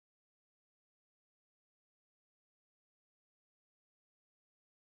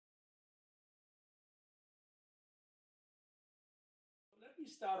me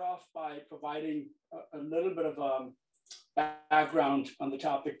start off by providing a little bit of background on the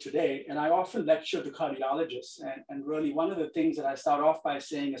topic today. And I often lecture to cardiologists. And really one of the things that I start off by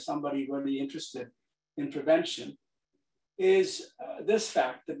saying as somebody really interested in prevention is this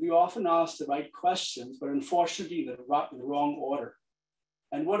fact that we often ask the right questions, but unfortunately in the wrong order.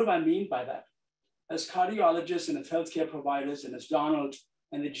 And what do I mean by that? As cardiologists and as healthcare providers, and as Donald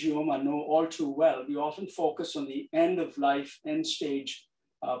and the Gioma know all too well, we often focus on the end of life, end stage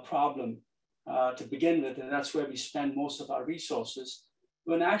problem to begin with, and that's where we spend most of our resources.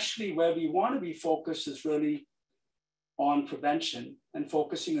 When actually where we want to be focused is really on prevention and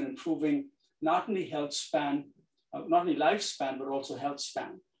focusing on improving not only lifespan, but also health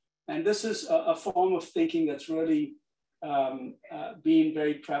span. And this is a form of thinking that's really being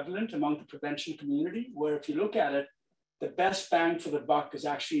very prevalent among the prevention community, where if you look at it, the best bang for the buck is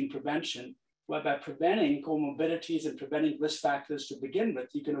actually in prevention, where by preventing comorbidities and preventing risk factors to begin with,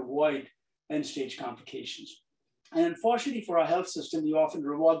 you can avoid end-stage complications. And unfortunately for our health system, we often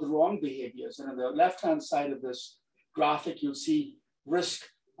reward the wrong behaviors. And on the left-hand side of this graphic, you'll see risk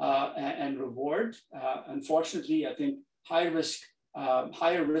and reward. Unfortunately, I think higher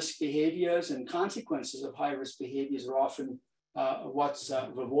risk behaviors and consequences of high risk behaviors are often what's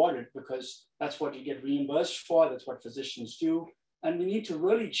rewarded, because that's what you get reimbursed for, that's what physicians do. And we need to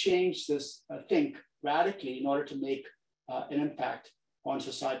really change this, think radically in order to make an impact on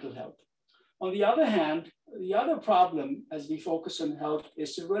societal health. On the other hand, the other problem as we focus on health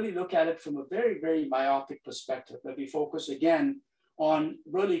is to really look at it from a very, very myopic perspective, where we focus again on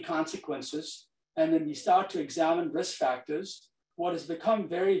really consequences. And then we start to examine risk factors. What has become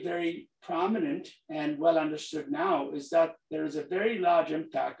very, very prominent and well understood now is that there is a very large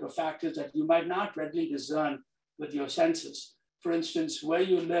impact of factors that you might not readily discern with your senses. For instance, where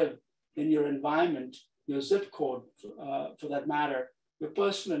you live in your environment, your zip code for that matter, your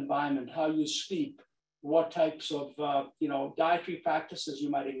personal environment, how you sleep, what types of dietary practices you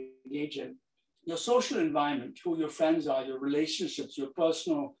might engage in, your social environment, who your friends are, your relationships, your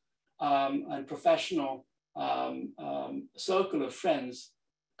personal and professional circle of friends,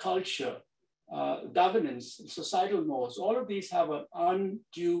 culture, governance, societal norms, all of these have an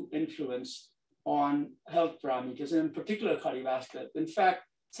undue influence on health parameters, and in particular cardiovascular. In fact,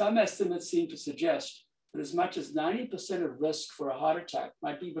 some estimates seem to suggest that as much as 90% of risk for a heart attack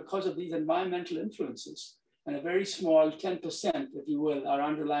might be because of these environmental influences, and a very small 10%, if you will, are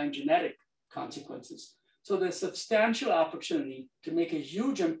underlying genetic consequences. So there's substantial opportunity to make a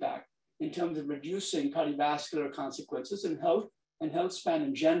huge impact in terms of reducing cardiovascular consequences in health and health span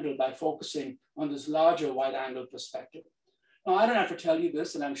in general by focusing on this larger wide angle perspective. Now, I don't have to tell you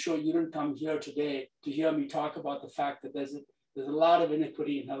this, and I'm sure you didn't come here today to hear me talk about the fact that there's a lot of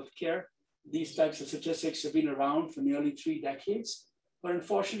inequity in healthcare. These types of statistics have been around for nearly 3 decades, but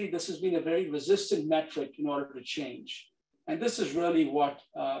unfortunately, this has been a very resistant metric in order to change. And this is really what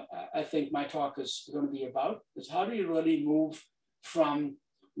I think my talk is going to be about, is how do you really move from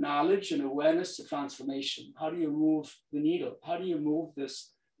knowledge and awareness to transformation? How do you move the needle? How do you move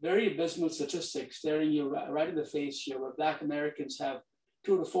this very abysmal statistic staring you right in the face here, where Black Americans have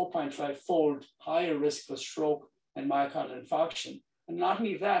 2 to 4.5-fold higher risk for stroke and myocardial infarction? And not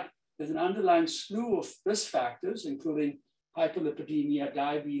only that, there's an underlying slew of risk factors, including hyperlipidemia,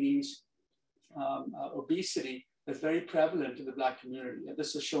 diabetes, obesity, that's very prevalent in the Black community. And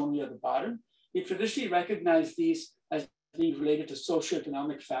this is shown here at the bottom. We traditionally recognize these as being related to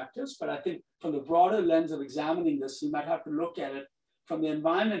socioeconomic factors, but I think from the broader lens of examining this, you might have to look at it from the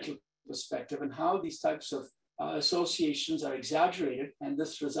environmental perspective and how these types of associations are exaggerated, and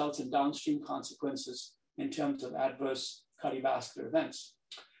this results in downstream consequences in terms of adverse cardiovascular events.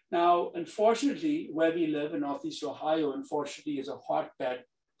 Now, unfortunately, where we live in Northeast Ohio, unfortunately, is a hotbed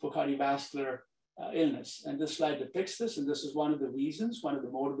for cardiovascular illness. And this slide depicts this, and this is one of the reasons, one of the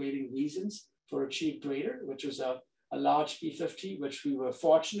motivating reasons for Achieve Greater, which was a large P50, which we were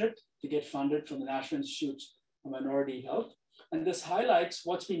fortunate to get funded from the National Institutes of Minority Health. And this highlights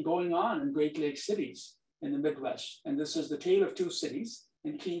what's been going on in Great Lakes cities in the Midwest. And this is the tale of 2 cities,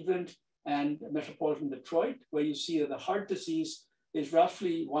 in Cleveland and metropolitan Detroit, where you see that the heart disease is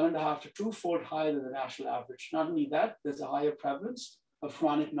roughly 1.5 to 2-fold higher than the national average. Not only that, there's a higher prevalence of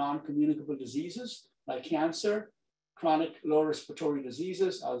chronic non-communicable diseases like cancer, chronic low respiratory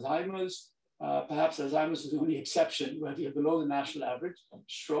diseases, Alzheimer's. Perhaps Alzheimer's is the only exception where we are below the national average.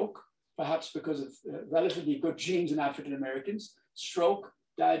 Stroke, perhaps because of relatively good genes in African Americans, stroke,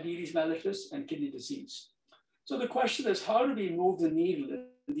 diabetes mellitus, and kidney disease. So the question is, how do we move the needle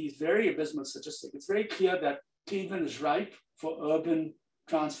in these very abysmal statistics? It's very clear that Cleveland is ripe for urban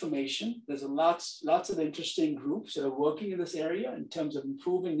transformation. There's lots of interesting groups that are working in this area in terms of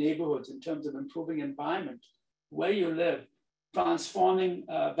improving neighborhoods, in terms of improving environment, where you live, transforming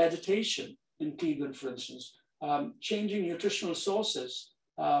vegetation in Cleveland, for instance, changing nutritional sources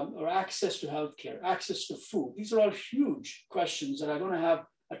or access to healthcare, access to food. These are all huge questions that are going to have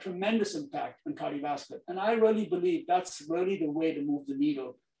a tremendous impact on cardiovascular. And I really believe that's really the way to move the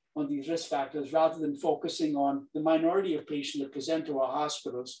needle on these risk factors, rather than focusing on the minority of patients that present to our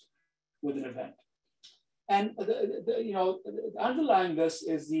hospitals with an event. And underlying this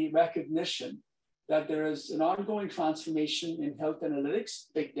is the recognition that there is an ongoing transformation in health analytics,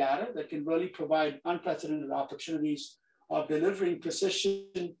 big data, that can really provide unprecedented opportunities of delivering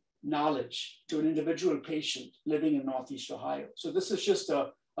precision knowledge to an individual patient living in Northeast Ohio. So this is just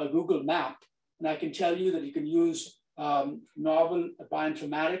a Google map, and I can tell you that you can use novel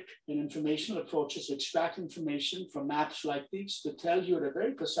bioinformatic and informational approaches to extract information from maps like these to tell you at a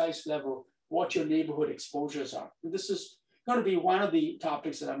very precise level what your neighborhood exposures are. And this is going to be one of the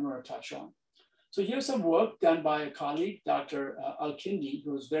topics that I'm going to touch on. So here's some work done by a colleague, Dr. Al-Kindi,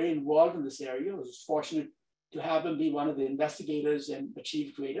 who was very involved in this area. I was fortunate to have him be one of the investigators and a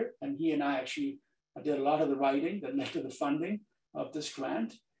chief creator. And he and I actually did a lot of the writing that led to the funding of this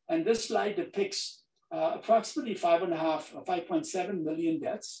grant. And this slide depicts approximately 5.7 million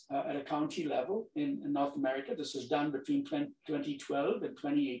deaths at a county level in North America. This was done between 2012 and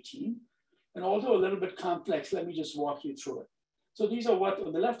 2018. And although a little bit complex, let me just walk you through it. So these are what,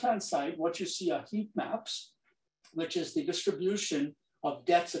 on the left-hand side, what you see are heat maps, which is the distribution of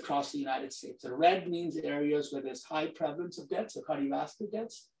deaths across the United States. The red means areas where there's high prevalence of deaths or cardiovascular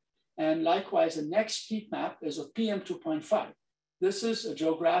deaths. And likewise, the next heat map is of PM 2.5. This is a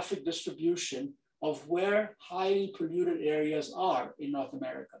geographic distribution of where highly polluted areas are in North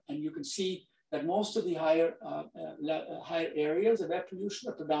America. And you can see that most of the higher areas of air pollution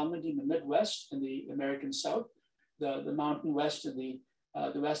are predominantly in the Midwest and the American South. The Mountain West and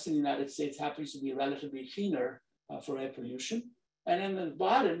the Western United States happens to be relatively cleaner for air pollution. And in the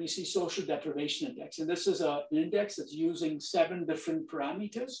bottom, you see social deprivation index. And this is an index that's using 7 different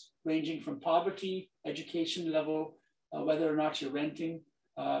parameters, ranging from poverty, education level, whether or not you're renting,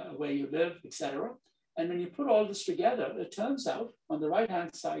 where you live, et cetera. And when you put all this together, it turns out on the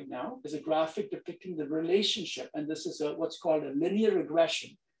right-hand side now is a graphic depicting the relationship. And this is what's called a linear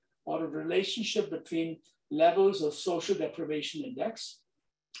regression, or a relationship between levels of social deprivation index.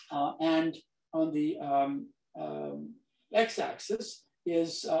 And on the x-axis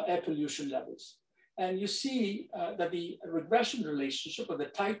is air pollution levels. And you see that the regression relationship, or the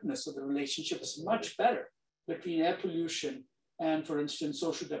tightness of the relationship, is much better between air pollution and, for instance,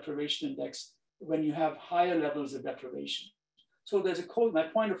 social deprivation index when you have higher levels of deprivation. So there's my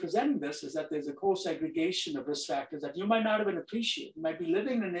point of presenting this is that there's a co-segregation of risk factors that you might not even appreciate. You might be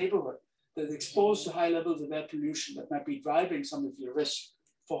living in a neighborhood that's exposed to high levels of air pollution that might be driving some of your risk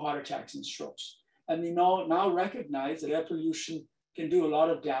for heart attacks and strokes. And we now recognize that air pollution can do a lot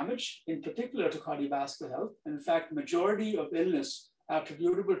of damage, in particular to cardiovascular health. And in fact, the majority of illness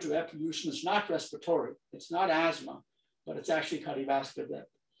attributable to air pollution is not respiratory. It's not asthma, but it's actually cardiovascular death.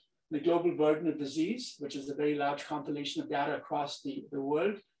 The global burden of disease, which is a very large compilation of data across the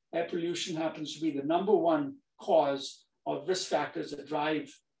world, air pollution happens to be the #1 cause of risk factors that drive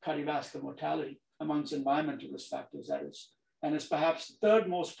cardiovascular mortality amongst environmental risk factors, that is. And it's perhaps the 3rd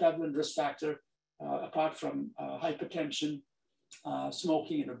most prevalent risk factor, apart from hypertension,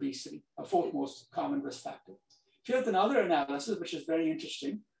 smoking, and obesity, a 4th most common risk factor. Here's another analysis, which is very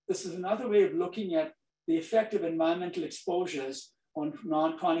interesting. This is another way of looking at the effect of environmental exposures on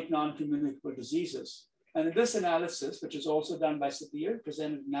chronic non-communicable diseases. And in this analysis, which is also done by Sapir,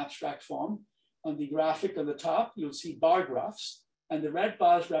 presented in abstract form, on the graphic on the top, you'll see bar graphs, and the red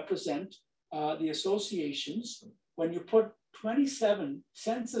bars represent the associations when you put 27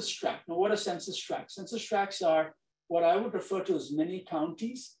 census tracts. Now, what are census tracts? Census tracts are what I would refer to as mini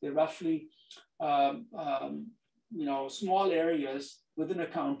counties. They're roughly small areas within a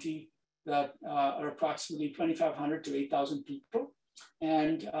county that are approximately 2,500 to 8,000 people.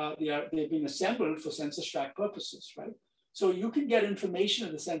 And they've been assembled for census tract purposes, right? So you can get information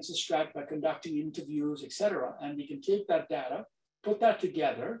of the census tract by conducting interviews, et cetera. And we can take that data, put that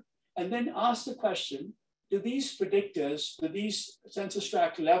together, and then ask the question, do these predictors, do these census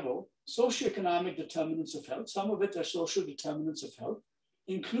tract level socioeconomic determinants of health, some of it are social determinants of health,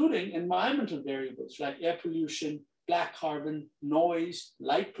 including environmental variables like air pollution, black carbon, noise,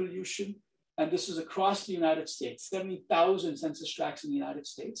 light pollution. And this is across the United States, 70,000 census tracts in the United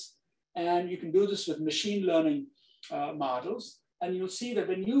States. And you can do this with machine learning models. And you'll see that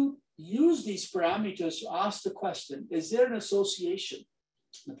when you use these parameters to ask the question, is there an association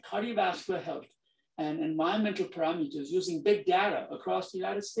with cardiovascular health and environmental parameters using big data across the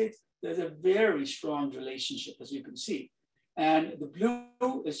United States, there's a very strong relationship, as you can see. And the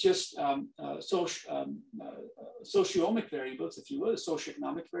blue is just socioeconomic variables, if you will,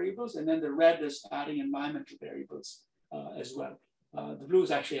 socioeconomic variables. And then the red is adding environmental variables as well. The blue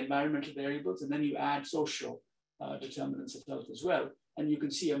is actually environmental variables, and then you add social determinants of health as well. And you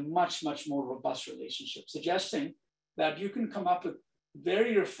can see a much, much more robust relationship, suggesting that you can come up with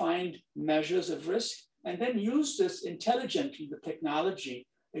very refined measures of risk and then use this intelligently with technology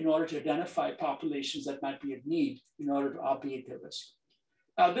in order to identify populations that might be at need in order to obviate their risk.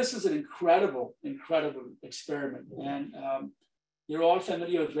 Now, this is an incredible, incredible experiment. And you're all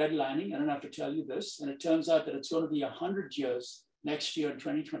familiar with redlining. I don't have to tell you this. And it turns out that it's going to be 100 years next year in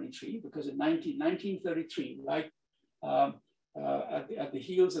 2023, because in 1933, right, at the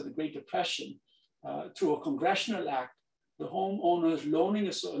heels of the Great Depression, through a congressional act, the Homeowners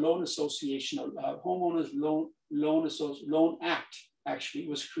Loan Association, Homeowners Loan Act actually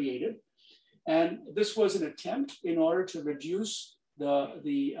was created. And this was an attempt in order to reduce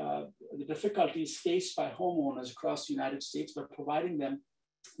the difficulties faced by homeowners across the United States by providing them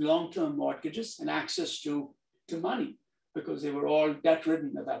long-term mortgages and access to money, because they were all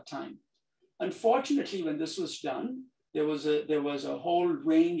debt-ridden at that time. Unfortunately, when this was done, there was a whole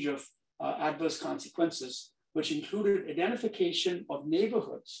range of adverse consequences, which included identification of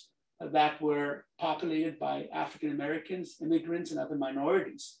neighborhoods that were populated by African Americans, immigrants, and other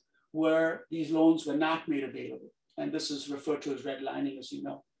minorities, where these loans were not made available. And this is referred to as redlining, as you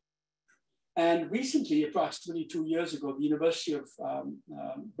know. And recently, approximately 2 years ago, the University of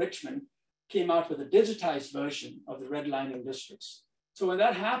Richmond came out with a digitized version of the redlining districts. So when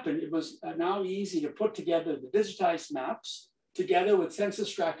that happened, it was now easy to put together the digitized maps together with census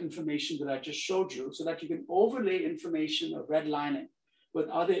tract information that I just showed you, so that you can overlay information of redlining with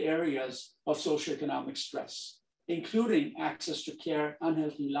other areas of socioeconomic stress, including access to care,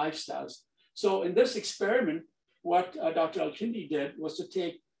 unhealthy lifestyles. So in this experiment, what Dr. Al-Kindi did was to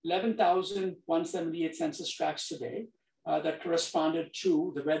take 11,178 census tracts today that corresponded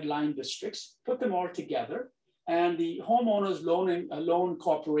to the red line districts, put them all together, and the Homeowners Loan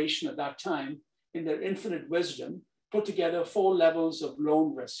Corporation at that time, in their infinite wisdom, put together 4 levels of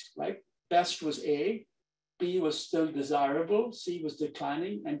loan risk, right? Best was A, B was still desirable, C was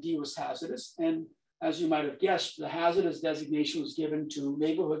declining, and D was hazardous. And as you might have guessed, the hazardous designation was given to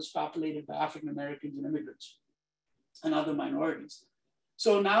neighborhoods populated by African Americans and immigrants and other minorities.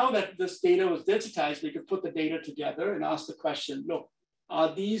 So now that this data was digitized, we could put the data together and ask the question, look,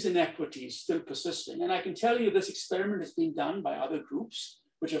 are these inequities still persisting? And I can tell you this experiment is being done by other groups,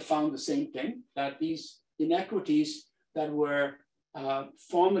 which have found the same thing, that these inequities that were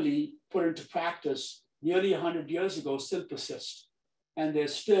formally put into practice nearly 100 years ago still persist. And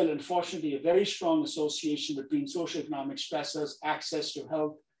there's still, unfortunately, a very strong association between socioeconomic stressors, access to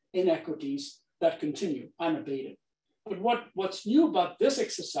health, inequities that continue unabated. But what's new about this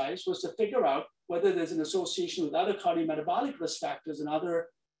exercise was to figure out whether there's an association with other cardiometabolic risk factors and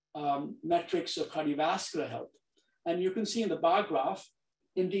other metrics of cardiovascular health. And you can see in the bar graph,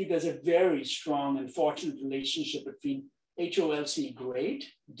 indeed, there's a very strong and fortunate relationship between HOLC grade,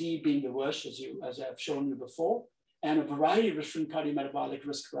 D being the worst, as I've shown you before, and a variety of different cardiometabolic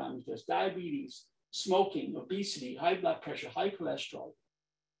risk parameters: diabetes, smoking, obesity, high blood pressure, high cholesterol.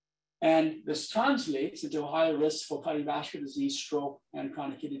 And this translates into a higher risk for cardiovascular disease, stroke, and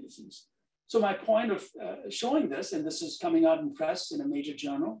chronic kidney disease. So my point of showing this, and this is coming out in press in a major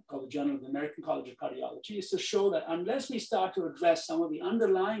journal called the Journal of the American College of Cardiology, is to show that unless we start to address some of the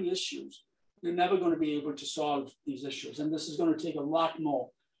underlying issues, we're never going to be able to solve these issues. And this is going to take a lot more.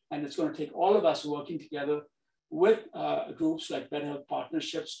 And it's going to take all of us working together with groups like Better Health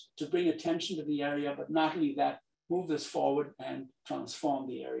Partnerships to bring attention to the area, but not only that, move this forward and transform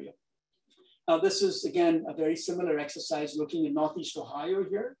the area. Now, this is, again, a very similar exercise looking at Northeast Ohio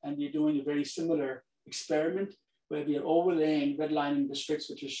here, and we're doing a very similar experiment where we are overlaying redlining districts,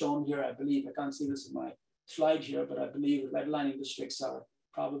 which is shown here, I believe. I can't see this in my slide here, but I believe the redlining districts are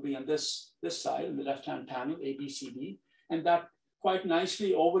probably on this side, in the left-hand panel, A, B, C, D, and that quite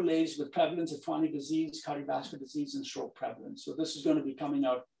nicely overlays with prevalence of chronic disease, cardiovascular disease, and stroke prevalence. So this is going to be coming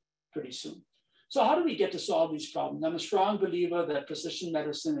out pretty soon. So how do we get to solve these problems? I'm a strong believer that precision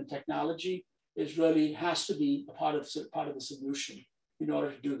medicine and technology has to be a part of the solution in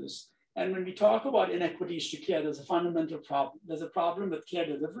order to do this. And when we talk about inequities to care, there's a fundamental problem. There's a problem with care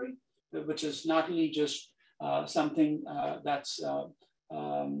delivery, which is not only just something that's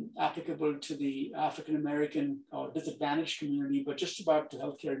applicable to the African American or disadvantaged community, but just about to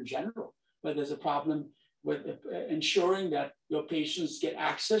healthcare in general, where there's a problem with ensuring that your patients get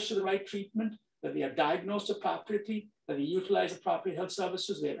access to the right treatment, that they are diagnosed appropriately, that they utilize appropriate health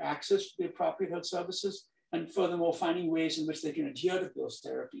services, they have access to the appropriate health services, and furthermore, finding ways in which they can adhere to those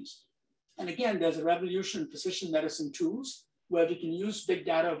therapies. And again, there's a revolution in precision medicine tools where we can use big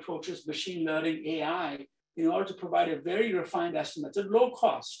data approaches, machine learning, AI, in order to provide a very refined estimate at low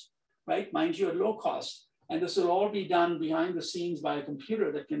cost, right? Mind you, at low cost. And this will all be done behind the scenes by a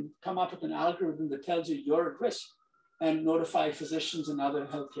computer that can come up with an algorithm that tells you you're at risk and notify physicians and other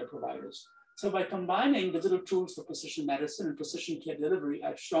healthcare providers. So by combining digital tools for precision medicine and precision care delivery,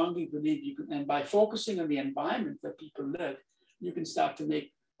 I strongly believe you can, and by focusing on the environment where people live, you can start to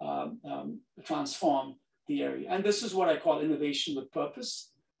make, transform the area. And this is what I call innovation with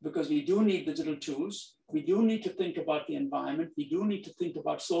purpose, because we do need digital tools. We do need to think about the environment. We do need to think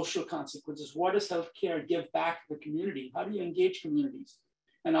about social consequences. What does healthcare give back to the community? How do you engage communities?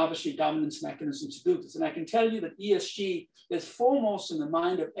 And obviously governance mechanisms to do this. And I can tell you that ESG is foremost in the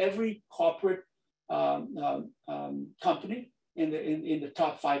mind of every corporate company in the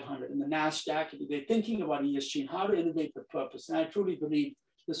top 500. In the NASDAQ, they're thinking about ESG and how to innovate with purpose. And I truly believe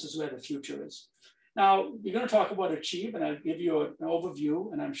this is where the future is. Now, we're going to talk about Achieve, and I'll give you an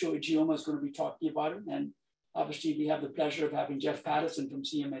overview, and I'm sure Ijeoma is going to be talking about it. And obviously, we have the pleasure of having Jeff Patterson from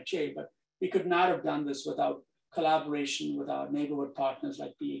CMHA, but we could not have done this without collaboration with our neighborhood partners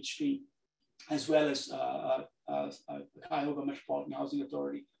like BHP, as well as the Cuyahoga Metropolitan Housing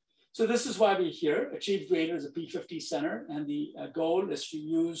Authority. So this is why we're here. Achieve Greater is a P50 center, and the goal is to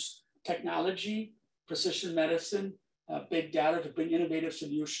use technology, precision medicine, big data to bring innovative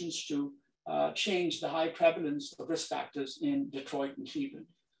solutions to change the high prevalence of risk factors in Detroit and Cleveland.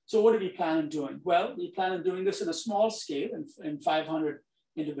 So what do we plan on doing? Well, we plan on doing this at a small scale in 500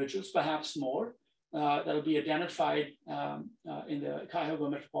 individuals, perhaps more, that will be identified in the Cuyahoga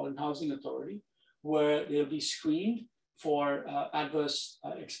Metropolitan Housing Authority, where they'll be screened for adverse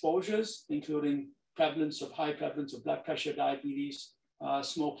exposures, including high prevalence of blood pressure, diabetes,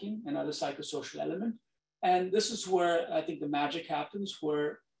 smoking, and other psychosocial elements. And this is where I think the magic happens,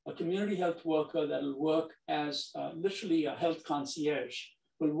 where a community health worker that will work as literally a health concierge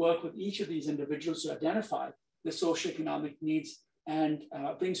will work with each of these individuals to identify the socioeconomic needs and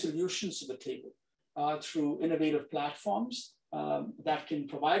bring solutions to the table through innovative platforms that can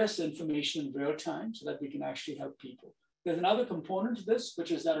provide us information in real time so that we can actually help people. There's another component to this,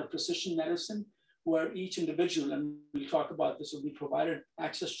 which is that of precision medicine, where each individual, and we'll talk about this, will be provided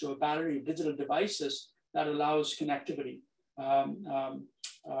access to a battery of digital devices that allows connectivity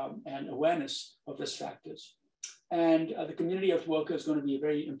and awareness of risk factors. And the community health worker is going to be a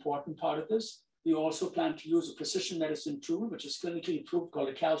very important part of this. We also plan to use a precision medicine tool, which is clinically approved, called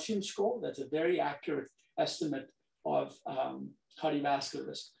a calcium score. That's a very accurate estimate of cardiovascular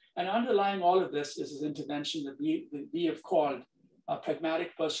risk. And underlying all of this is this intervention that we have called a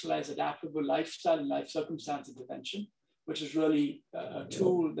pragmatic, personalized, adaptable lifestyle and life circumstance intervention, which is really a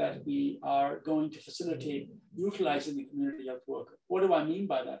tool that we are going to facilitate utilizing the community health worker. What do I mean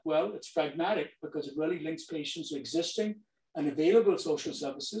by that? Well, it's pragmatic because it really links patients to existing and available social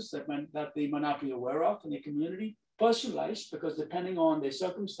services that they might not be aware of in their community, personalized because depending on their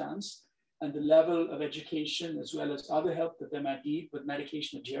circumstance and the level of education, as well as other help that they might need with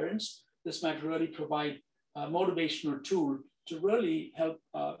medication adherence, this might really provide a motivational tool to really help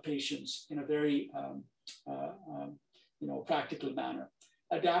patients in a very practical manner.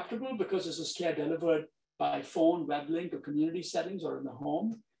 Adaptable because this is care delivered by phone, web link, or community settings, or in the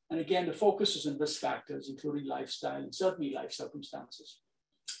home. And again, the focus is on risk factors, including lifestyle and certainly life circumstances.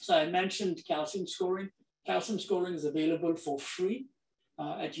 So I mentioned calcium scoring. Calcium scoring is available for free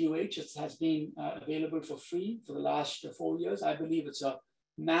at UH. It has been available for free for the last 4 years. I believe it's a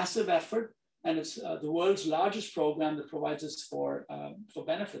massive effort, and it's the world's largest program that provides us for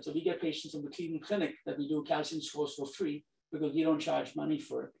benefits. So we get patients in the Cleveland Clinic that we do calcium scores for free because we don't charge money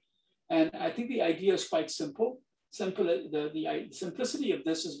for it. And I think the idea is quite simple. The simplicity of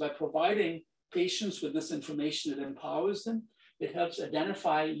this is by providing patients with this information, it empowers them. It helps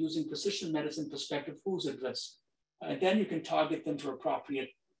identify, using precision medicine perspective, who's at risk. And then you can target them for appropriate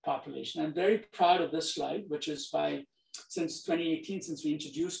population. I'm very proud of this slide, which is since 2018, since we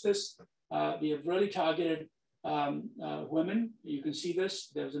introduced this, we have really targeted women. You can see this.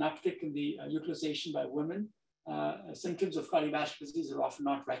 There's an uptick in the utilization by women. Symptoms of cardiovascular disease are often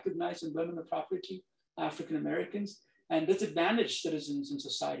not recognized in women appropriately, African Americans, and disadvantaged citizens in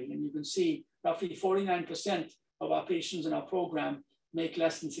society. And you can see roughly 49% of our patients in our program make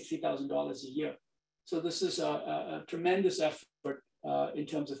less than $60,000 a year. So this is a tremendous effort in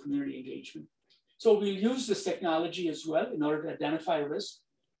terms of community engagement. So we'll use this technology as well in order to identify risk.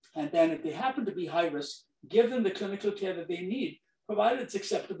 And then if they happen to be high risk, give them the clinical care that they need, provided it's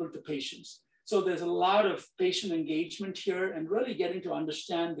acceptable to patients. So there's a lot of patient engagement here and really getting to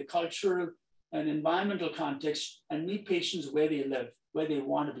understand the cultural and environmental context and meet patients where they live, where they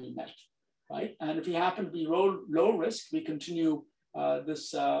want to be met, right? And if you happen to be low risk, we continue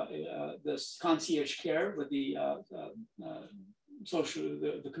this concierge care with the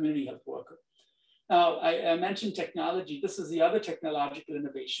community health worker. Now, I mentioned technology. This is the other technological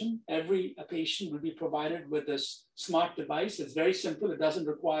innovation. Every patient will be provided with this smart device. It's very simple. It doesn't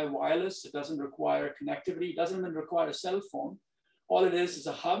require wireless. It doesn't require connectivity. It doesn't even require a cell phone. All it is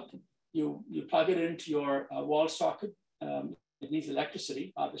a hub. You plug it into your wall socket. It needs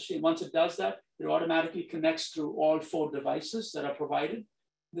electricity, obviously. And once it does that, it automatically connects through all 4 devices that are provided.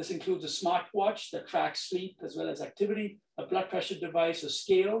 This includes a smartwatch that tracks sleep as well as activity, a blood pressure device, a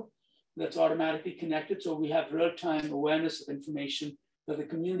scale that's automatically connected. So we have real-time awareness of information that the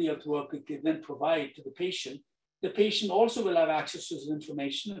community health worker can then provide to the patient. The patient also will have access to this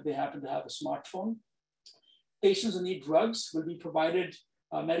information if they happen to have a smartphone. Patients who need drugs will be provided,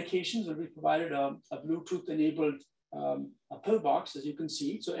 medications will be provided a Bluetooth-enabled a pill box, as you can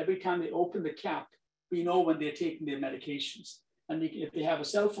see. So every time they open the cap, we know when they're taking their medications. And if they have a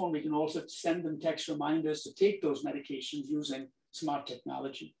cell phone, we can also send them text reminders to take those medications using smart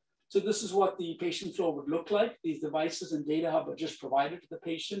technology. So this is what the patient flow would look like. These devices and data hub are just provided to the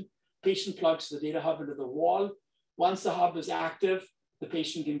patient. Patient plugs the data hub into the wall. Once the hub is active, the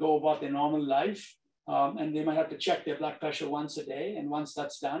patient can go about their normal life. And they might have to check their blood pressure once a day. And once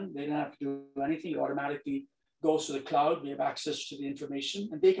that's done, they don't have to do anything. It automatically goes to the cloud. We have access to the information.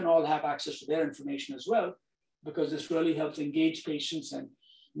 And they can all have access to their information as well, because this really helps engage patients and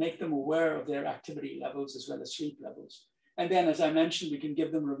make them aware of their activity levels as well as sleep levels. And then, as I mentioned, we can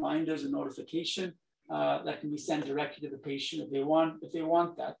give them reminders and notification that can be sent directly to the patient if they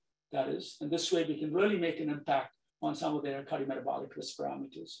want that is. And this way we can really make an impact on some of their cardiometabolic risk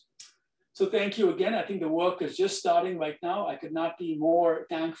parameters. So thank you again. I think the work is just starting right now. I could not be more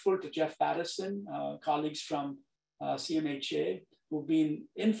thankful to Jeff Patterson, colleagues from CMHA, who've been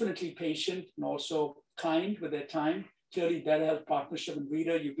infinitely patient and also kind with their time. Clearly, Better Health Partnership and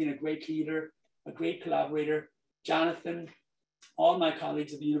Rita, you've been a great leader, a great collaborator. Jonathan, all my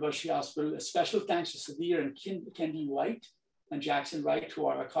colleagues at the University Hospital, a special thanks to Severe and Kendi White and Jackson Wright, who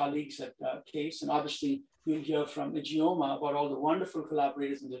are our colleagues at CASE. And obviously, you'll hear from Ijeoma about all the wonderful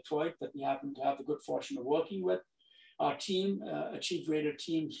collaborators in Detroit that we happen to have the good fortune of working with. Our team, Achieve Greater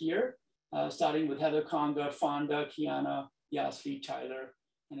team here, starting with Heather Conger, Fonda, Kiana, Yasvi, Tyler,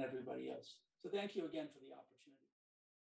 and everybody else. So thank you again for the opportunity.